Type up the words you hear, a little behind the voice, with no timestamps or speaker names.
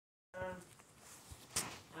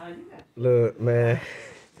Look, man.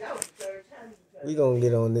 We gonna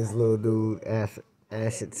get on this little dude,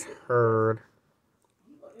 Asatur.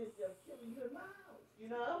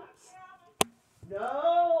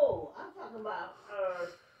 No, I'm talking about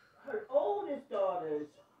her oldest daughter's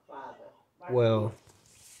father. Well,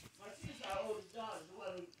 My sister, our oldest daughter, the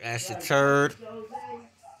one who Asatur.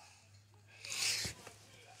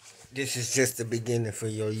 This is just the beginning for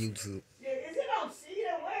your YouTube. Yeah, is it on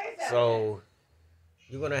Cedar? Where is that? So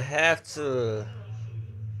you're gonna have to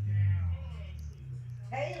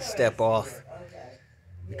step off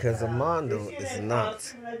because Armando is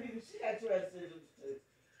not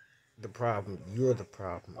the problem. You're the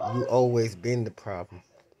problem. You always been the problem.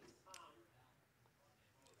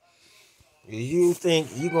 You think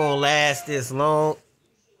you gonna last this long?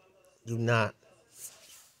 You not.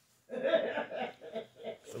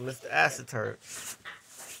 So Mr. Asatur,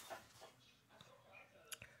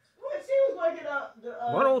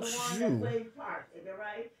 why don't you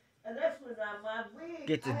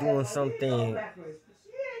get to doing something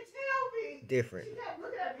different?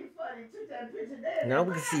 Now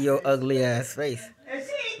we can see your ugly ass face,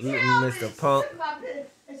 Mr. Punk.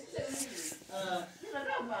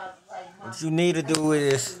 What you need to do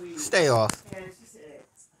is stay off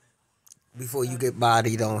before you get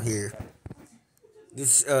bodied on here.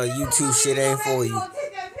 This YouTube shit ain't for you.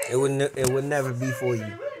 It would never be for you.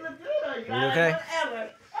 Okay?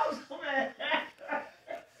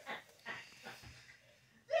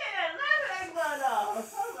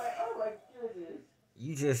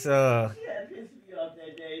 You just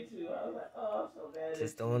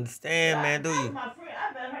don't understand, man, do you?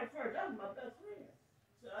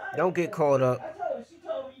 Don't get caught up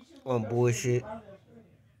on bullshit.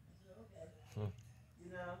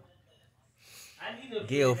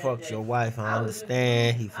 Gil fucked your wife, I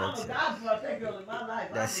understand. He fucked you.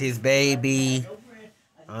 That's his baby.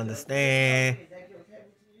 I understand.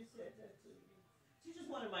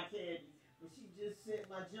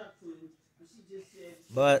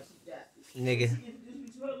 But, nigga,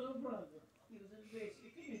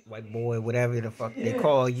 white boy, whatever the fuck they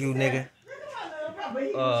call you, nigga.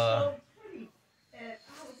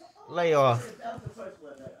 Lay off.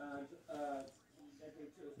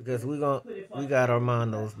 Because we got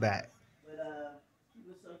Armando's back.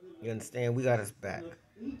 You understand? We got his back.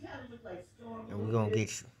 And we gonna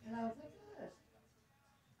get you.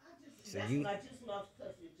 So you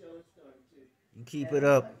keep it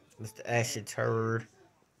up, Mr. Asatur.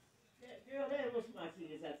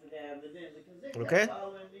 Okay?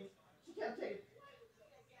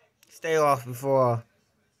 Stay off before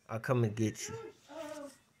I come and get you.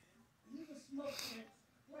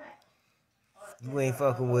 You ain't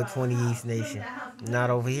fucking with 20 East Nation. Not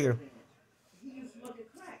over here.